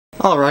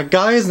Alright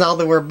guys, now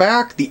that we're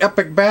back, the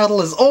epic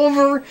battle is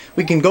over,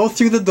 we can go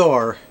through the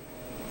door.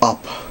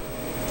 Up.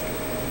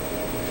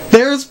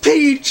 There's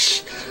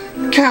Peach!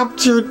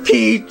 Captured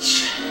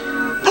Peach!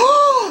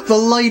 Oh, the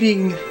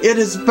lighting! It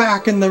is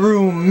back in the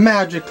room,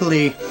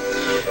 magically,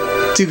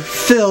 to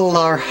fill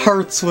our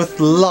hearts with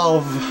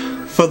love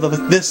for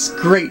this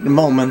great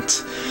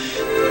moment.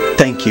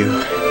 Thank you.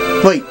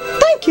 Wait,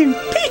 thank you,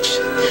 Peach!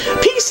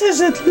 Peace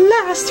has at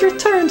last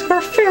returned to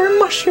our fair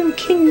mushroom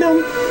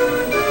kingdom.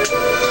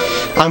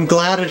 I'm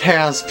glad it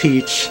has,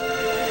 Peach.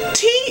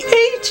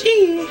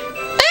 T-H-E-N!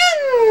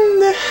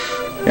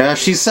 Yeah,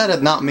 she said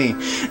it, not me.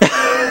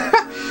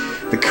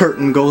 The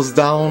curtain goes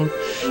down.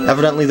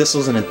 Evidently this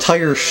was an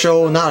entire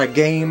show, not a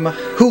game.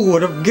 Who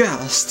would have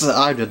guessed?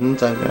 I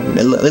didn't.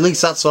 At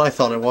least that's what I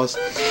thought it was.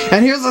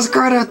 And here's the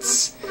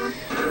credits!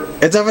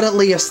 It's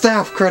evidently a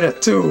staff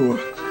credit, too. Woo!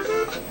 World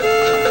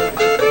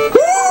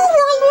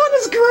 1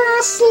 is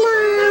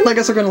Grassland! I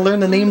guess we're gonna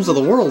learn the names of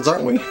the worlds,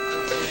 aren't we?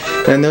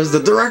 And there's the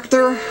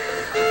director.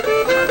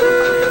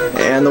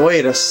 And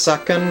wait a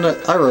second,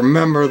 I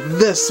remember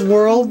this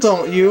world,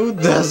 don't you?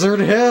 Desert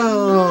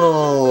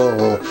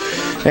Hill!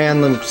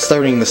 And I'm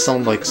starting to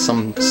sound like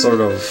some sort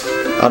of,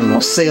 I don't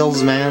know,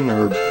 salesman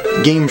or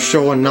game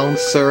show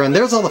announcer. And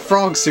there's how the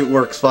frog suit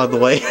works, by the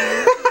way.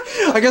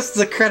 I guess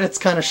the credits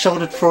kind of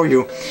showed it for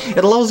you.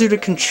 It allows you to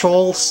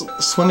control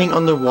swimming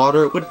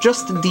underwater with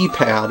just the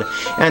D-pad,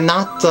 and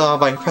not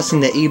by pressing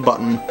the A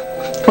button.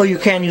 Well, you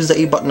can use the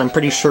A button, I'm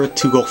pretty sure,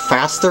 to go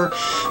faster,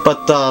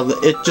 but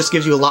it just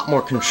gives you a lot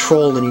more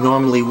control than you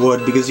normally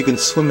would, because you can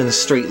swim in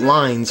straight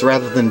lines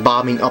rather than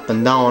bobbing up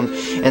and down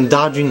and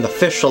dodging the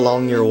fish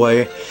along your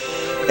way.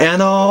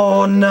 And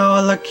oh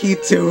no,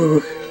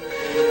 Lakitu!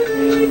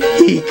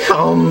 He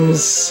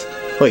comes!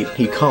 Wait,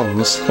 he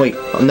comes. Wait,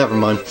 oh, never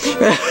mind.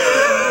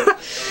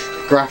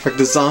 Graphic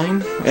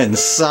design and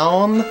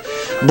sound,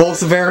 both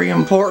very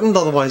important,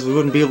 otherwise we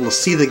wouldn't be able to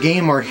see the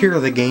game or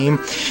hear the game,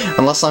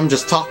 unless I'm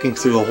just talking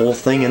through the whole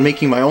thing and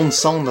making my own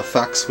sound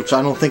effects, which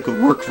I don't think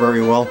would work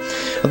very well.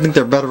 I think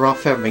they're better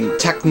off having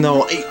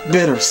techno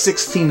 8-bit or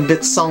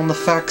 16-bit sound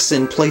effects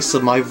in place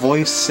of my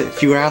voice,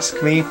 if you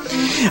ask me.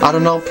 I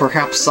don't know,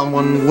 perhaps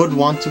someone would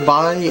want to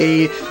buy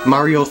a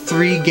Mario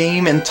 3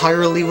 game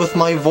entirely with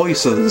my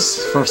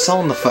voices for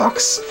sound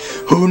effects.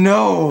 Who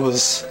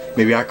knows?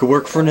 Maybe I could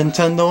work for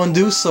Nintendo and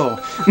do so.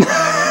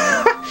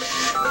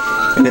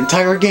 An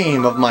entire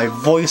game of my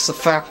voice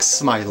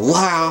effects, my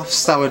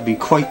laughs, that would be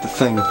quite the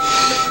thing.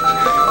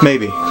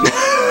 Maybe.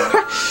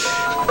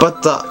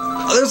 But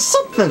there's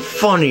something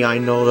funny I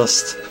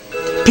noticed.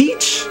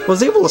 Peach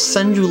was able to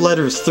send you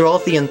letters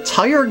throughout the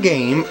entire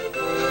game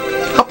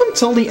up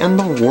until the end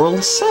of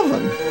World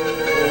 7.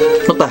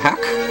 What the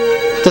heck?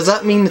 Does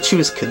that mean that she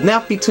was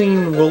kidnapped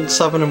between World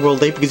 7 and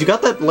World 8? Because you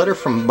got that letter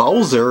from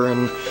Bowser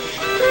and...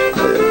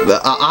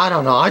 I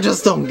don't know, I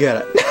just don't get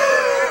it.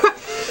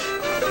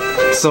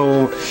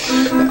 So,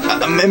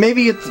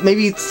 maybe it's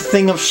the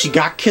thing of she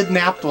got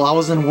kidnapped while I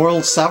was in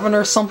World 7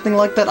 or something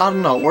like that, I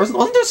don't know.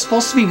 Wasn't there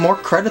supposed to be more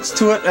credits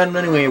to it? And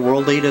anyway,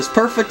 World 8 is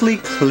perfectly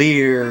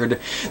cleared.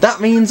 That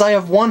means I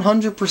have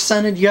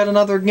 100%ed yet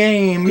another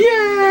game.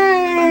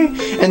 Yay!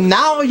 And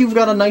now you've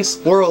got a nice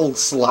world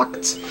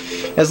select.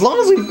 As long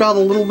as we've got a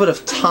little bit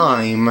of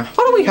time, why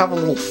don't we have a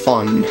little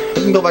fun? We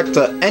can go back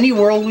to any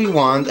world we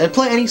want and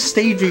play any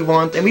stage we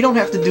want, and we don't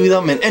have to do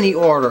them in any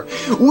order.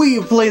 We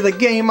play the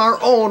game our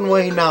own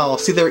way now.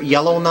 See, they're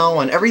yellow now,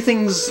 and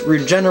everything's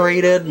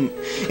regenerated,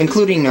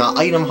 including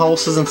item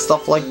houses and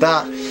stuff like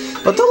that.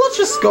 But then let's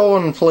just go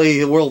and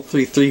play World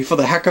 3-3 for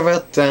the heck of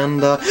it,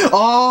 and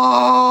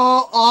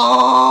oh,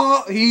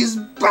 he's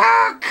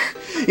back!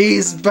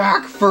 He's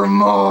back for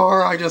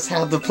more! I just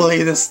had to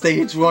play this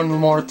stage one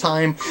more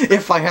time,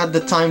 if I had the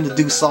time to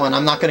do so, and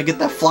I'm not gonna get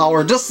that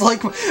flower just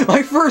like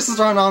my first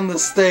run on the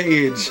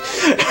stage!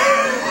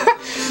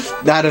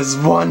 That is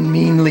one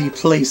meanly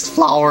placed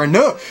flower,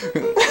 no!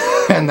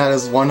 And that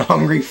is one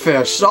hungry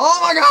fish. Oh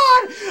my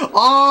god!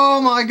 Oh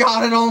my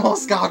god, it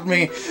almost got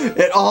me!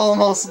 It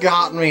almost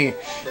got me!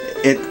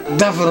 It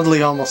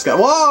definitely almost got...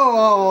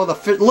 Whoa! The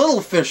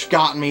little fish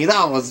got me!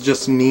 That was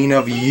just mean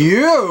of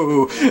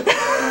you!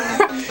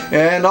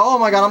 And oh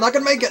my god, I'm not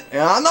gonna make it!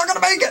 I'm not gonna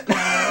make it!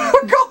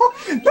 Go!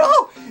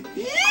 No!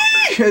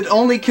 It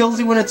only kills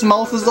you when its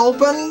mouth is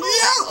open?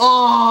 Yeah!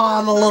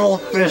 Oh, the little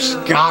fish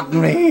got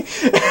me!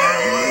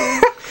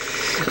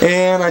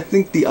 And I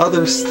think the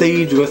other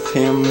stage with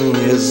him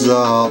is,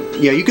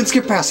 yeah, you can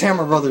skip past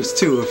Hammer Brothers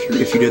too,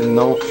 if you didn't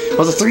know.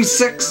 Was it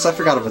 3-6? I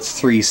forgot if it's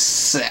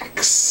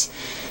 3-6.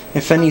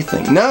 If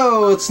anything.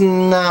 No, it's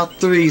not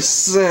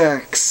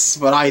 3-6.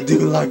 But I do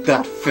like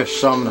that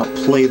fish, so I'm gonna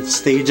play the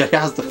stage that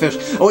has the fish.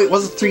 Oh wait,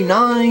 was it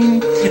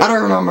 3-9? I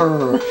don't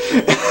remember.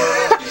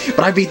 But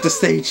I beat the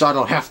stage, so I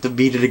don't have to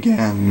beat it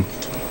again.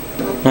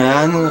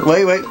 And,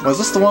 wait, was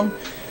this the one?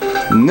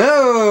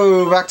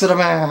 No! Back to the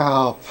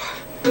map!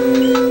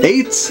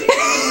 8?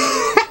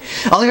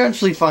 I'll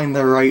eventually find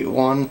the right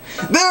one.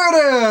 There it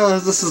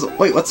is! This is...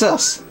 Wait, what's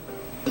this?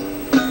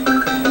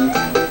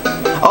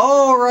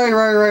 Oh,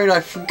 right. I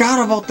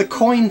forgot about the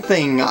coin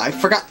thing. I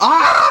forgot.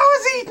 Ah, I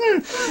was eaten!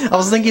 I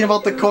was thinking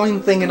about the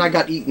coin thing and I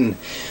got eaten.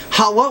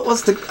 What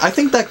was the... I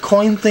think that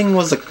coin thing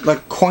was a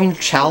coin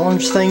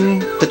challenge thing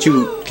that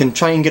you can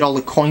try and get all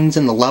the coins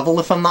in the level,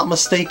 if I'm not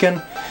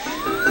mistaken.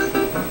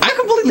 I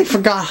completely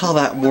forgot how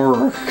that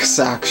works,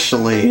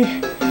 actually.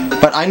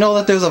 But I know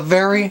that there's a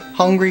very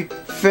hungry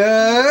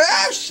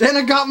fish, and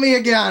it got me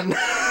again.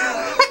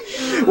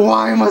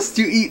 Why must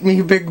you eat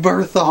me, Big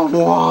Bertha?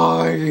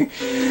 Why?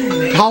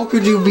 How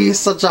could you be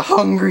such a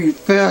hungry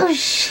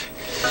fish?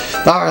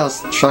 Alright,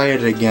 let's try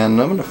it again.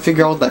 I'm gonna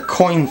figure out what that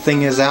coin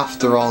thing is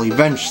after all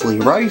eventually,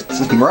 right?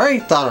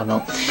 Right? I don't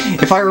know.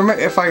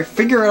 If I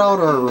figure it out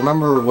or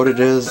remember what it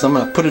is, I'm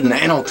gonna put it in an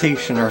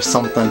annotation or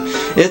something.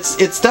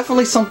 It's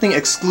definitely something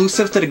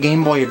exclusive to the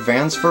Game Boy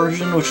Advance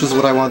version, which is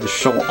what I wanted to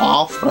show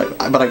off, but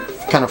I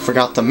kind of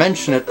forgot to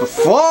mention it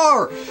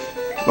before!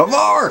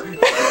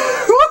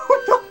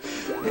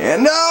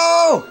 And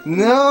no,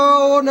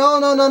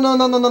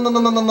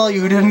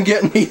 you didn't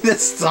get me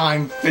this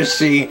time,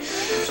 fishy.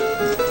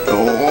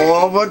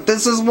 Oh, but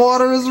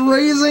water is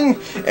raising,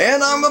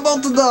 and I'm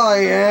about to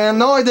die, and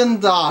no, I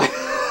didn't die.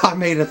 I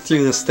made it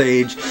through the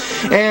stage,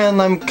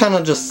 and I'm kind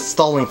of just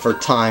stalling for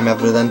time,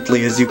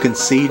 evidently, as you can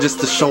see, just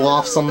to show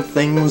off some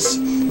things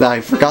that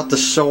I forgot to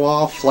show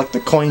off, like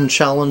the coin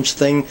challenge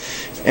thing,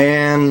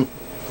 and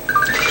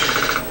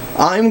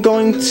I'm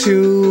going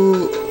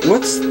to...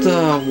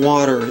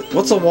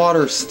 What's a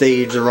water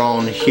stage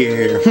around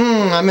here?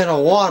 I'm in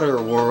a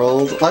water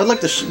world. I'd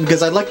like to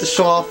because I'd like to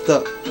show off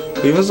the...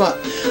 It was not...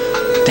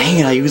 Dang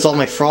it, I used all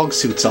my frog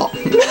suits up.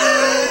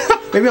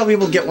 Maybe I'll be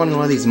able to get one in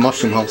one of these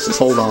mushroom houses.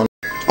 Hold on.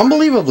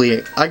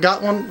 Unbelievably, I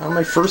got one on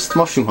my first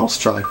mushroom house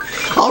try.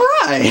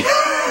 Alright!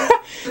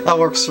 That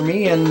works for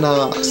me, and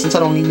since I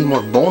don't need any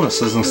more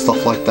bonuses and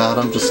stuff like that,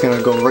 I'm just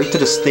gonna go right to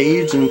the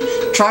stage and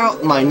try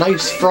out my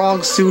nice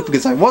frog suit,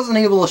 because I wasn't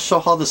able to show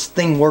how this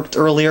thing worked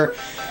earlier.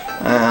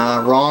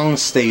 Wrong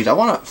stage. I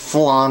want a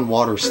full-on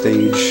water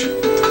stage.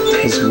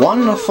 Is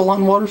one a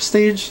full-on water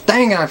stage?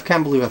 Dang it, I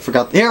can't believe I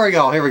forgot. Here we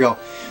go, here we go.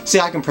 See,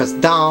 I can press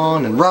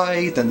down and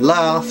right and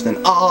left and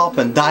up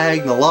and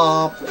diagonal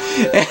up.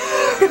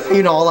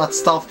 You know, all that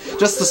stuff,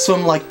 just to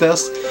swim like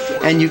this.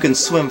 And you can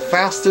swim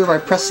faster by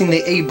pressing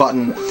the A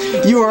button.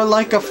 You are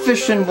like a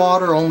fish in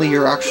water, only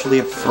you're actually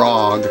a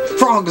frog.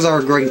 Frogs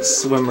are great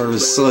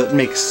swimmers, so it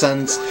makes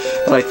sense.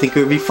 But I think it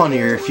would be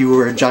funnier if you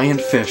were a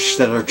giant fish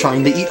that are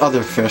trying to eat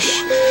other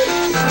fish.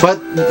 But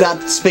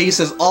that space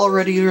is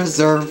already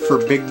reserved for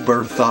Big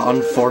Bertha,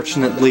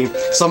 unfortunately.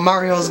 So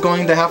Mario's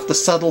going to have to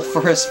settle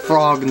for his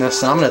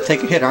frogness, and I'm gonna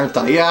take a hit, aren't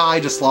I? Yeah, I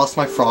just lost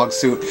my frog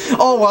suit.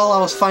 Oh well, I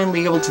was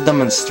finally able to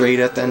demonstrate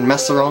it and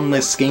mess around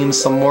this game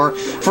some more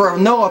for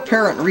no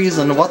apparent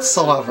reason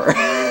whatsoever.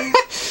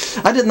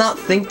 I did not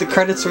think the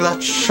credits were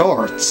that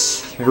short.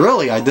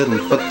 Really, I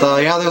didn't. But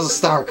yeah, there's a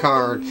star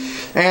card.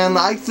 And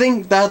I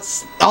think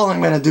that's all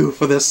I'm gonna do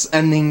for this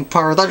ending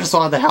part. I just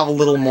wanted to have a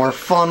little more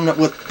fun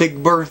with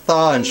Big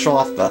Bertha and show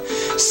off the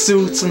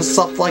suits and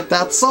stuff like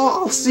that. So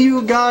I'll see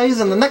you guys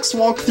in the next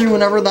walkthrough,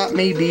 whenever that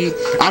may be.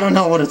 I don't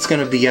know what it's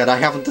gonna be yet. I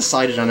haven't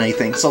decided on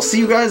anything. So I'll see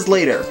you guys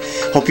later.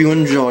 Hope you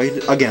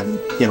enjoyed. Again,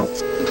 you know,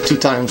 2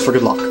 times for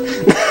good luck.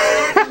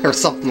 Or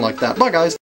something like that. Bye, guys.